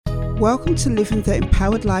Welcome to Living the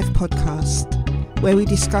Empowered Life podcast, where we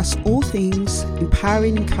discuss all things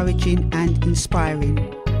empowering, encouraging and inspiring.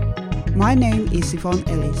 My name is Yvonne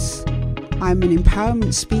Ellis. I'm an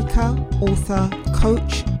empowerment speaker, author,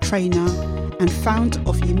 coach, trainer and founder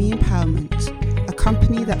of Yumi Empowerment, a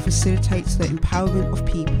company that facilitates the empowerment of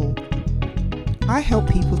people. I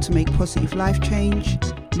help people to make positive life change,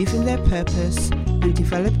 live in their purpose and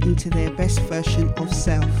develop into their best version of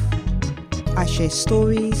self. I share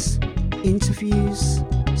stories, interviews,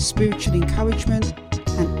 spiritual encouragement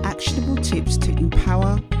and actionable tips to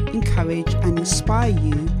empower, encourage and inspire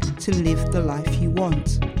you to live the life you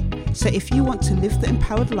want. So if you want to live the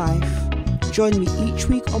empowered life, join me each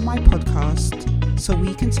week on my podcast so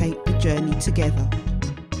we can take the journey together.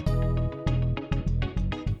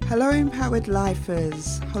 Hello Empowered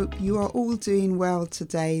Lifers, hope you are all doing well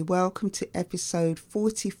today. Welcome to episode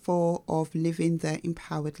 44 of Living the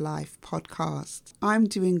Empowered Life podcast. I'm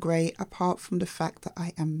doing great apart from the fact that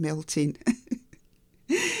I am melting.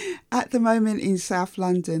 At the moment in South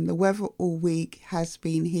London, the weather all week has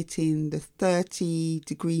been hitting the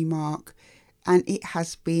 30-degree mark and it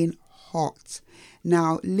has been hot.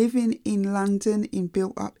 Now, living in London in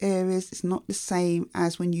built-up areas is not the same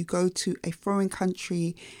as when you go to a foreign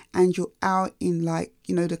country and you're out in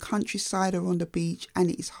the countryside or on the beach and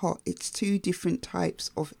it is hot. It's two different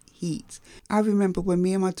types of heat. I remember when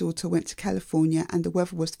me and my daughter went to California and the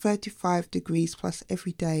weather was 35 degrees plus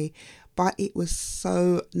every day, but it was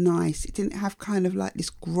so nice. It didn't have this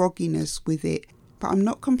grogginess with it. But I'm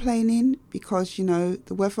not complaining because, the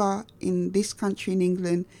weather in this country in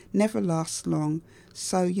England never lasts long.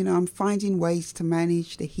 So, I'm finding ways to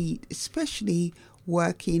manage the heat, especially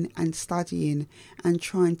working and studying and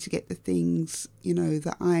trying to get the things,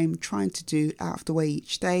 that I'm trying to do out of the way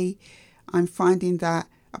each day. I'm finding that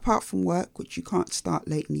apart from work, which you can't start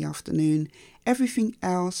late in the afternoon, everything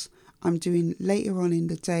else I'm doing later on in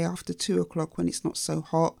the day after 2 o'clock when it's not so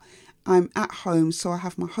hot. I'm at home, so I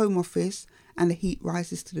have my home office and the heat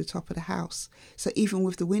rises to the top of the house. So even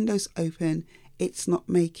with the windows open, it's not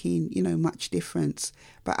making, much difference.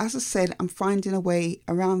 But as I said, I'm finding a way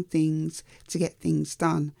around things to get things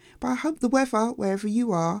done. But I hope the weather, wherever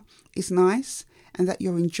you are, is nice and that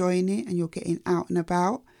you're enjoying it and you're getting out and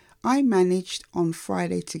about. I managed on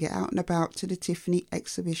Friday to get out and about to the Tiffany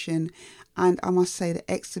exhibition, and I must say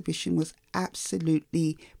the exhibition was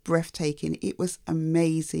absolutely breathtaking. It was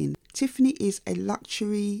amazing. Tiffany is a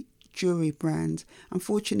luxury jewelry brand. I'm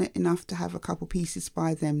fortunate enough to have a couple pieces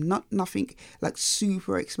by them, nothing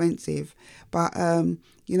super expensive, but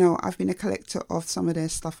I've been a collector of some of their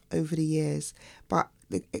stuff over the years. But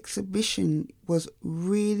the exhibition was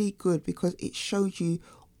really good because it showed you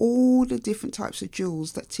all the different types of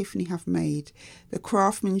jewels that Tiffany have made, the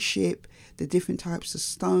craftsmanship, the different types of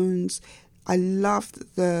stones. I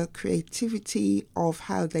loved the creativity of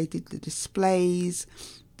how they did the displays,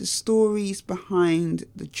 the stories behind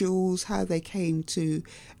the jewels, how they came to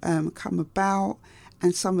come about,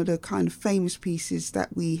 and some of the kind of famous pieces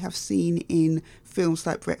that we have seen in films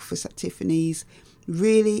like Breakfast at Tiffany's.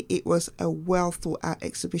 Really, it was a well thought out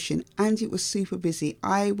exhibition and it was super busy.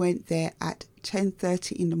 I went there at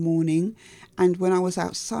 10:30 in the morning and when I was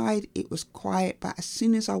outside it was quiet, but as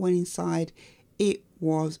soon as I went inside it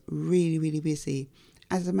was really, really busy.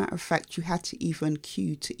 As a matter of fact, you had to even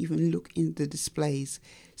queue to even look in the displays.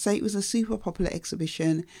 So it was a super popular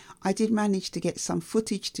exhibition. I did manage to get some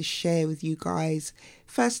footage to share with you guys.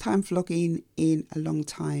 First time vlogging in a long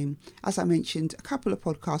time. As I mentioned a couple of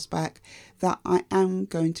podcasts back, that I am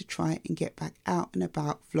going to try and get back out and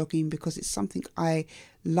about vlogging because it's something I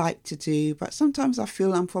like to do. But sometimes I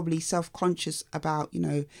feel I'm probably self-conscious about,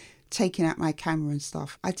 taking out my camera and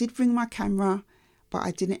stuff. I did bring my camera, but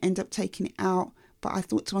I didn't end up taking it out. But I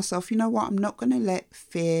thought to myself, you know what, I'm not going to let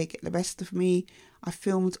fear get the best of me. I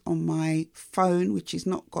filmed on my phone, which has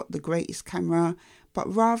not got the greatest camera.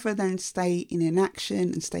 But rather than stay in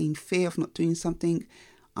inaction and stay in fear of not doing something,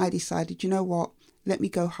 I decided, you know what, let me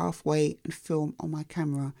go halfway and film on my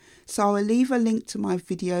camera. So I'll leave a link to my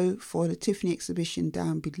video for the Tiffany exhibition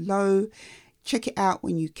down below. Check it out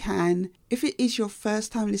when you can. If it is your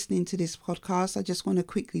first time listening to this podcast, I just want to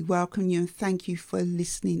quickly welcome you and thank you for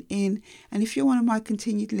listening in. And if you're one of my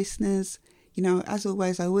continued listeners, as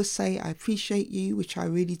always, I always say I appreciate you, which I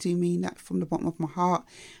really do mean that from the bottom of my heart.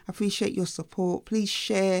 I appreciate your support. Please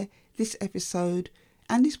share this episode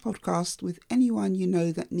and this podcast with anyone you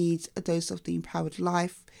know that needs a dose of the empowered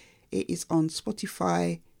life. It is on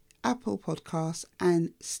Spotify, Apple Podcasts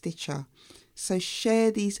and Stitcher. So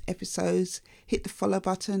share these episodes, hit the follow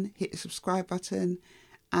button, hit the subscribe button,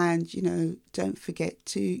 And, don't forget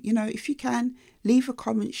to, if you can, leave a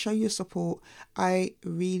comment, show your support. I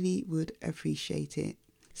really would appreciate it.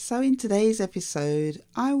 So in today's episode,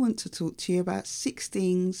 I want to talk to you about 6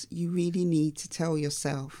 things you really need to tell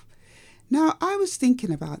yourself. Now, I was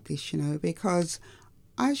thinking about this, because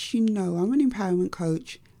as you know, I'm an empowerment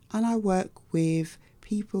coach and I work with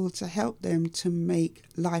people to help them to make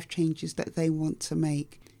life changes that they want to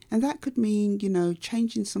make. And that could mean,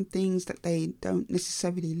 changing some things that they don't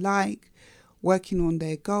necessarily like, working on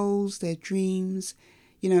their goals, their dreams,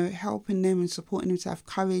 helping them and supporting them to have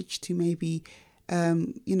courage to maybe,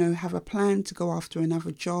 have a plan to go after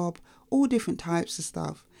another job, all different types of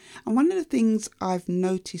stuff. And one of the things I've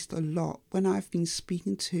noticed a lot when I've been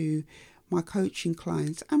speaking to my coaching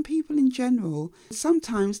clients and people in general,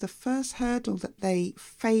 sometimes the first hurdle that they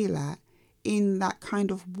fail at in that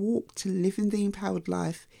kind of walk to living the empowered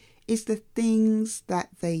life is the things that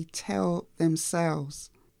they tell themselves.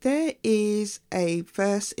 There is a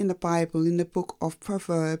verse in the Bible in the book of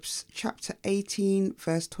Proverbs, chapter 18,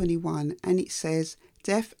 verse 21, and it says,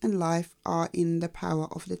 "Death and life are in the power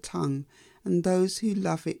of the tongue, and those who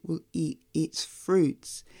love it will eat its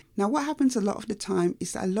fruits." Now, what happens a lot of the time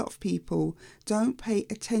is that a lot of people don't pay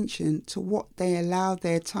attention to what they allow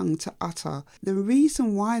their tongue to utter. The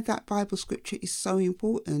reason why that Bible scripture is so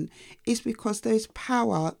important is because there's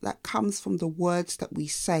power that comes from the words that we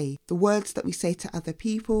say. The words that we say to other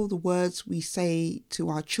people, the words we say to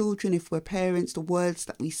our children if we're parents, the words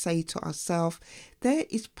that we say to ourselves. There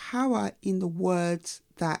is power in the words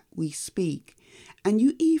that we speak. And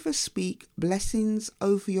you either speak blessings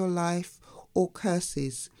over your life or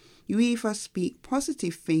curses. You either speak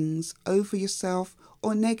positive things over yourself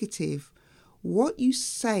or negative. What you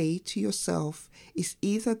say to yourself is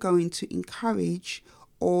either going to encourage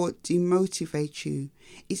or demotivate you.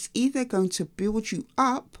 It's either going to build you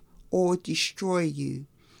up or destroy you.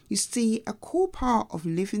 You see, a core part of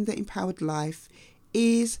living the empowered life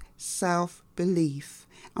is self-belief.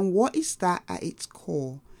 And what is that at its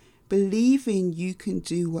core? Believing you can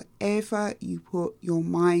do whatever you put your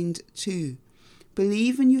mind to.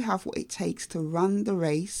 Believing you have what it takes to run the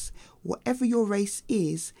race, whatever your race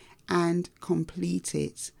is, and complete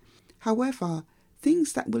it. However,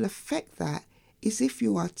 things that will affect that is if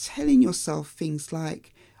you are telling yourself things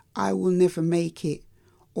like, "I will never make it,"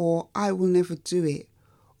 or "I will never do it,"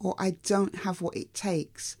 or "I don't have what it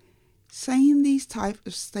takes." Saying these type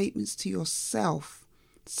of statements to yourself,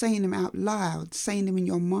 saying them out loud, saying them in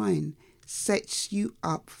your mind, sets you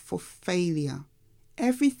up for failure.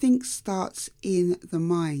 Everything starts in the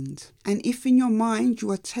mind. And if in your mind you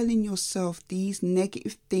are telling yourself these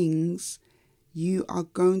negative things, you are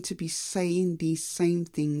going to be saying these same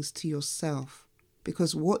things to yourself.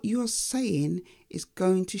 Because what you're saying is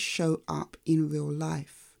going to show up in real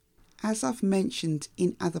life. As I've mentioned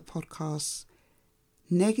in other podcasts,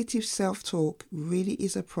 negative self-talk really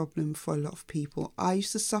is a problem for a lot of people. I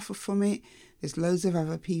used to suffer from it. There's loads of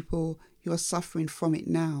other people who are suffering from it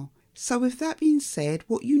now. So with that being said,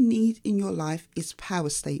 what you need in your life is power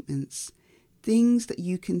statements. Things that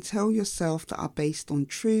you can tell yourself that are based on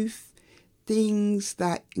truth. Things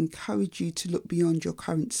that encourage you to look beyond your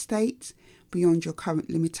current state, beyond your current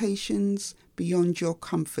limitations, beyond your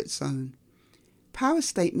comfort zone. Power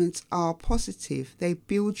statements are positive. They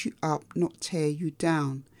build you up, not tear you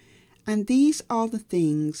down. And these are the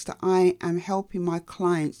things that I am helping my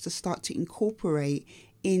clients to start to incorporate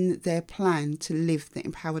in their plan to live the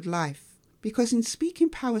empowered life. Because in speaking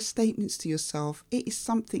power statements to yourself, it is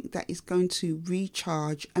something that is going to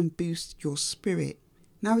recharge and boost your spirit.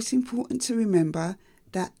 Now, it's important to remember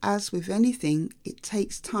that as with anything, it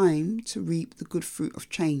takes time to reap the good fruit of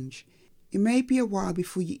change. It may be a while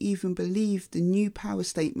before you even believe the new power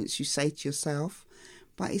statements you say to yourself,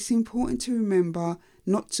 but it's important to remember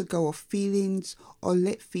not to go off feelings or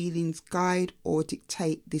let feelings guide or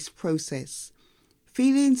dictate this process.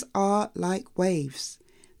 Feelings are like waves.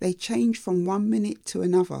 They change from one minute to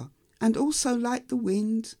another. And also like the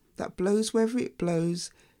wind that blows wherever it blows,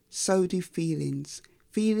 so do feelings.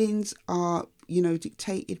 Feelings are,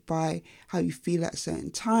 dictated by how you feel at a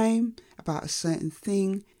certain time, about a certain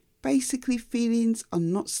thing. Basically, feelings are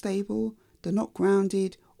not stable, they're not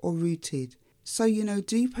grounded or rooted. So,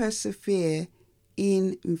 do persevere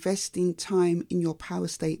in investing time in your power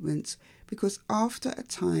statements, because after a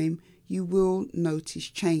time, you will notice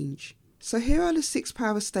change. So here are the 6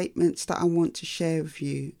 power statements that I want to share with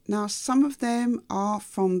you. Now, some of them are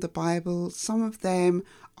from the Bible. Some of them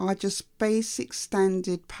are just basic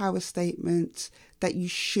standard power statements that you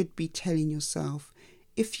should be telling yourself.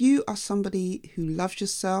 If you are somebody who loves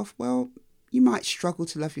yourself, well, You might struggle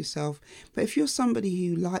to love yourself, but if you're somebody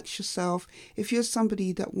who likes yourself, if you're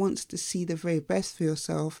somebody that wants to see the very best for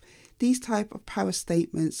yourself, these type of power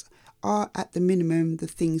statements are at the minimum the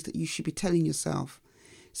things that you should be telling yourself.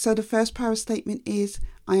 So the first power statement is,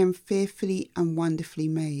 I am fearfully and wonderfully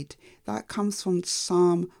made. That comes from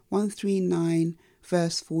Psalm 139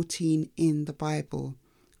 verse 14 in the Bible.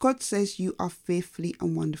 God says you are fearfully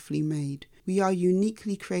and wonderfully made. We are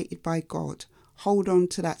uniquely created by God. Hold on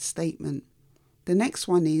to that statement. The next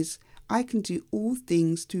one is, I can do all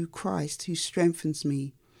things through Christ who strengthens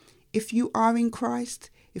me. If you are in Christ,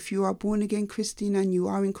 if you are born again Christian and you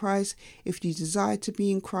are in Christ, if you desire to be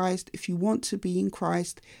in Christ, if you want to be in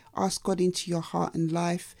Christ, ask God into your heart and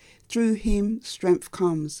life. Through him, strength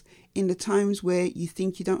comes. In the times where you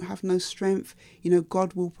think you don't have no strength,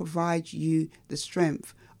 God will provide you the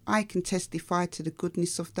strength. I can testify to the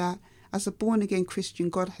goodness of that. As a born-again Christian,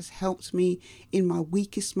 God has helped me in my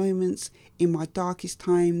weakest moments, in my darkest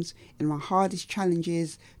times, in my hardest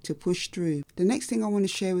challenges to push through. The next thing I want to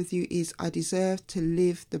share with you is I deserve to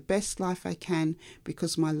live the best life I can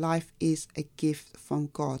because my life is a gift from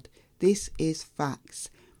God. This is facts.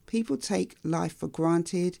 People take life for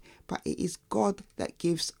granted, but it is God that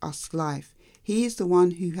gives us life. He is the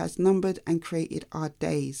one who has numbered and created our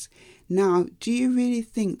days. Now, do you really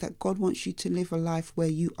think that God wants you to live a life where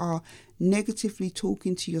you are negatively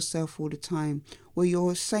talking to yourself all the time, where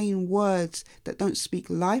you're saying words that don't speak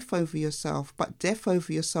life over yourself, but death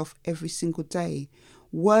over yourself every single day?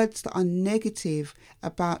 Words that are negative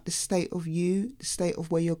about the state of you, the state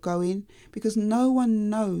of where you're going, because no one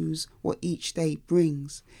knows what each day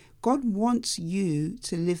brings. God wants you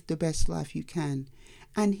to live the best life you can.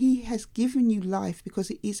 And he has given you life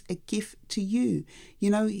because it is a gift to you.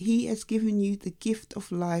 He has given you the gift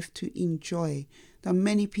of life to enjoy. There are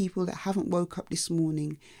many people that haven't woke up this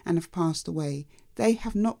morning and have passed away. They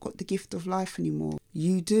have not got the gift of life anymore.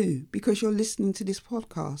 You do, because you're listening to this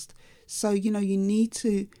podcast. So, you need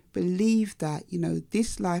to believe that,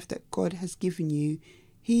 this life that God has given you,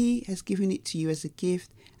 he has given it to you as a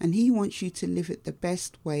gift, and he wants you to live it the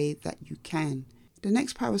best way that you can. The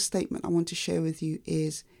next power statement I want to share with you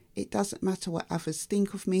is, it doesn't matter what others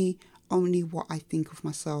think of me, only what I think of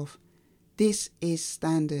myself. This is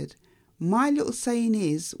standard. My little saying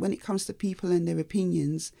is, when it comes to people and their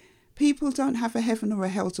opinions, people don't have a heaven or a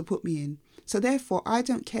hell to put me in. So therefore, I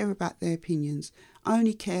don't care about their opinions. I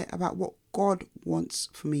only care about what God wants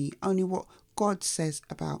for me, only what God says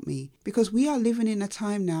about me. Because we are living in a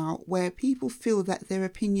time now where people feel that their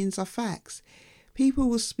opinions are facts. People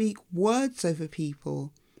will speak words over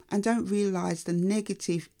people and don't realise the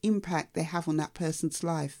negative impact they have on that person's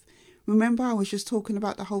life. Remember, I was just talking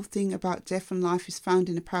about the whole thing about death and life is found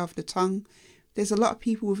in the power of the tongue. There's a lot of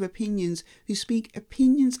people with opinions who speak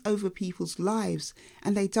opinions over people's lives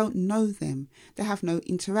and they don't know them. They have no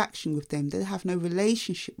interaction with them. They have no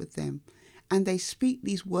relationship with them. And they speak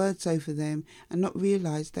these words over them and not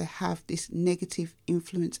realise they have this negative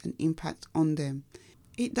influence and impact on them.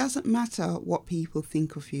 It doesn't matter what people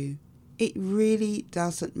think of you. It really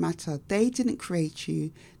doesn't matter. They didn't create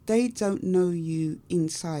you. They don't know you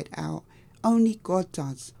inside out. Only God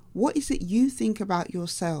does. What is it you think about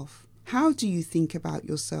yourself? How do you think about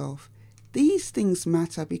yourself? These things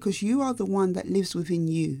matter because you are the one that lives within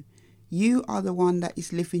you. You are the one that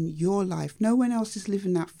is living your life. No one else is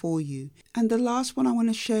living that for you. And the last one I want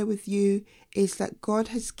to share with you is that God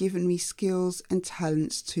has given me skills and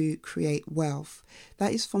talents to create wealth.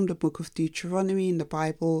 That is from the book of Deuteronomy in the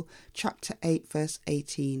Bible, chapter 8, verse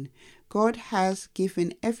 18. God has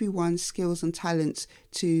given everyone skills and talents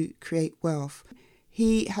to create wealth.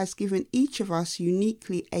 He has given each of us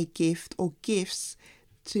uniquely a gift or gifts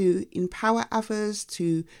to empower others,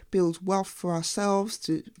 to build wealth for ourselves,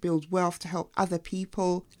 to build wealth to help other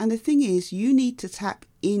people. And the thing is, you need to tap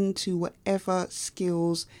into whatever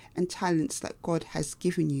skills and talents that God has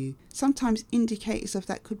given you. Sometimes indicators of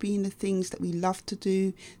that could be in the things that we love to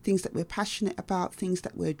do, things that we're passionate about, things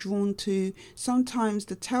that we're drawn to. Sometimes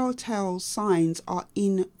the telltale signs are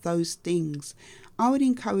in those things. I would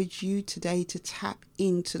encourage you today to tap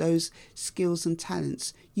into those skills and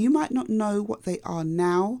talents. You might not know what they are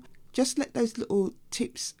now. Just let those little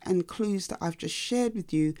tips and clues that I've just shared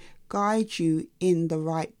with you guide you in the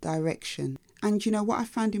right direction. And you know what I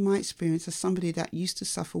found in my experience as somebody that used to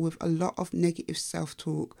suffer with a lot of negative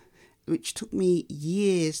self-talk, which took me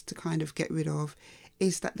years to kind of get rid of,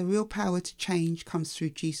 is that the real power to change comes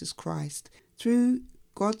through Jesus Christ. Through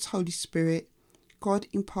God's Holy Spirit, God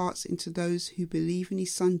imparts into those who believe in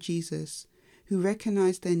his Son Jesus, who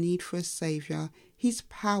recognize their need for a Saviour, his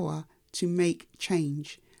power to make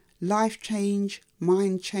change. Life change,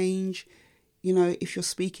 mind change, You know, if you're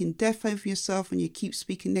speaking death over yourself and you keep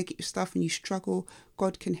speaking negative stuff and you struggle,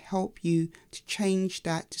 God can help you to change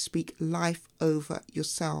that, to speak life over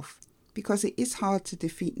yourself. Because it is hard to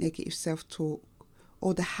defeat negative self-talk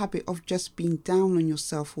or the habit of just being down on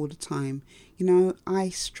yourself all the time. You know, I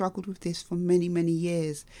struggled with this for many, many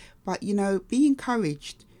years. But, you know, be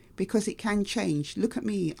encouraged because it can change. Look at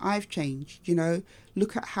me, I've changed, you know.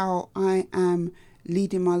 Look at how I am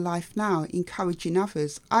leading my life now, encouraging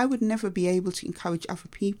others. I would never be able to encourage other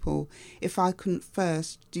people if I couldn't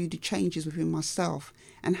first do the changes within myself.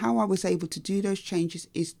 And how I was able to do those changes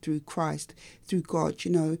is through Christ, through God.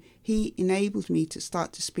 You know, he enabled me to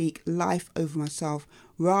start to speak life over myself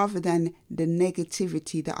rather than the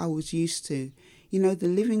negativity that I was used to. You know, the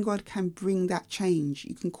living God can bring that change.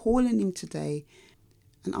 You can call on him today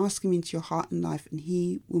and ask him into your heart and life, and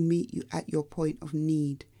he will meet you at your point of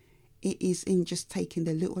need. It is in just taking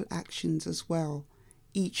the little actions as well,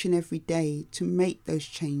 each and every day, to make those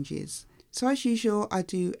changes. So as usual, I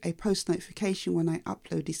do a post notification when I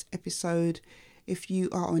upload this episode. If you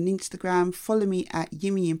are on Instagram, follow me at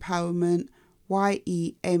Yemi Empowerment,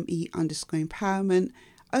 YEME_empowerment.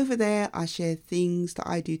 Over there, I share things that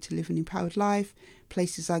I do to live an empowered life,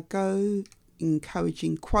 places I go,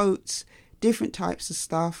 encouraging quotes, different types of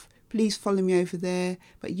stuff. Please follow me over there.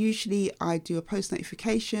 But usually I do a post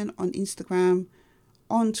notification on Instagram,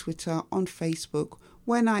 on Twitter, on Facebook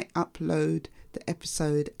when I upload the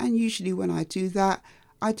episode. And usually when I do that,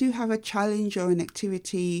 I do have a challenge or an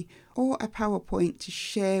activity or a PowerPoint to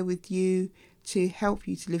share with you to help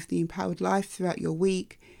you to live the empowered life throughout your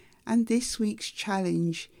week. And this week's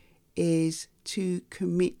challenge is to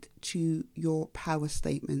commit to your power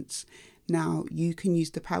statements. Now, you can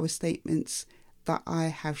use the power statements that I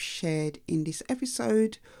have shared in this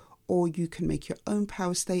episode, or you can make your own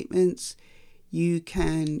power statements. You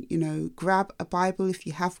can, grab a Bible if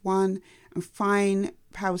you have one and find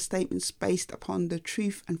power statements based upon the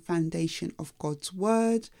truth and foundation of God's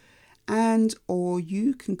word, or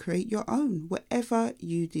you can create your own, whatever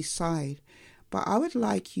you decide. But I would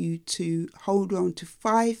like you to hold on to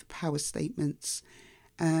 5 power statements.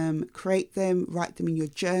 Create them, write them in your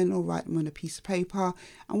journal, write them on a piece of paper.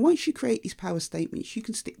 And once you create these power statements, you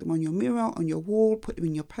can stick them on your mirror, on your wall, put them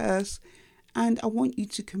in your purse. And I want you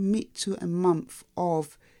to commit to a month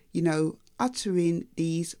of, uttering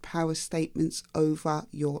these power statements over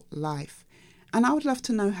your life. And I would love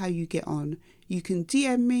to know how you get on. You can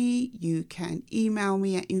DM me, you can email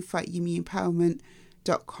me at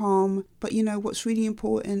info@yemiempowerment.com. But what's really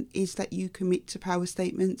important is that you commit to power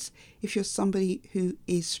statements. If you're somebody who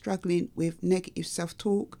is struggling with negative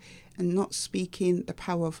self-talk and not speaking the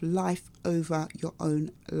power of life over your own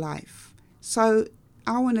life. So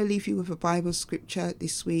I want to leave you with a Bible scripture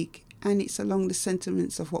this week, and it's along the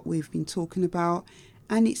sentiments of what we've been talking about.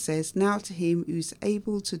 And it says, "Now to him who is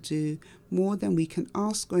able to do more than we can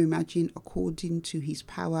ask or imagine according to his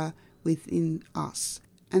power within us."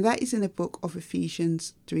 And that is in the book of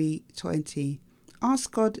Ephesians 3:20.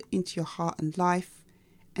 Ask God into your heart and life,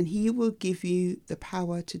 and he will give you the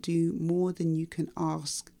power to do more than you can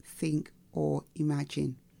ask, think, or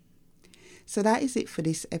imagine. So that is it for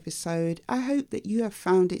this episode. I hope that you have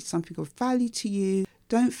found it something of value to you.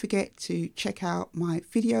 Don't forget to check out my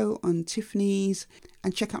video on Tiffany's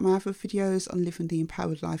and check out my other videos on Living the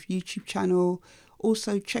Empowered Life YouTube channel.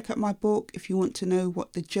 Also, check out my book if you want to know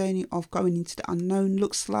what the journey of going into the unknown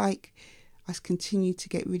looks like. I continue to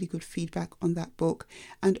get really good feedback on that book.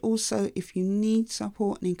 And also, if you need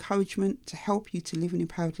support and encouragement to help you to live an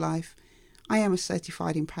empowered life, I am a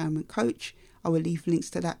certified empowerment coach. I will leave links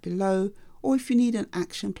to that below. Or if you need an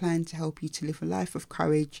action plan to help you to live a life of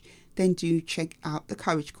courage, then do check out the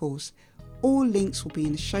Courage course. All links will be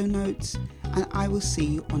in the show notes, and I will see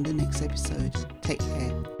you on the next episode. Take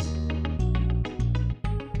care.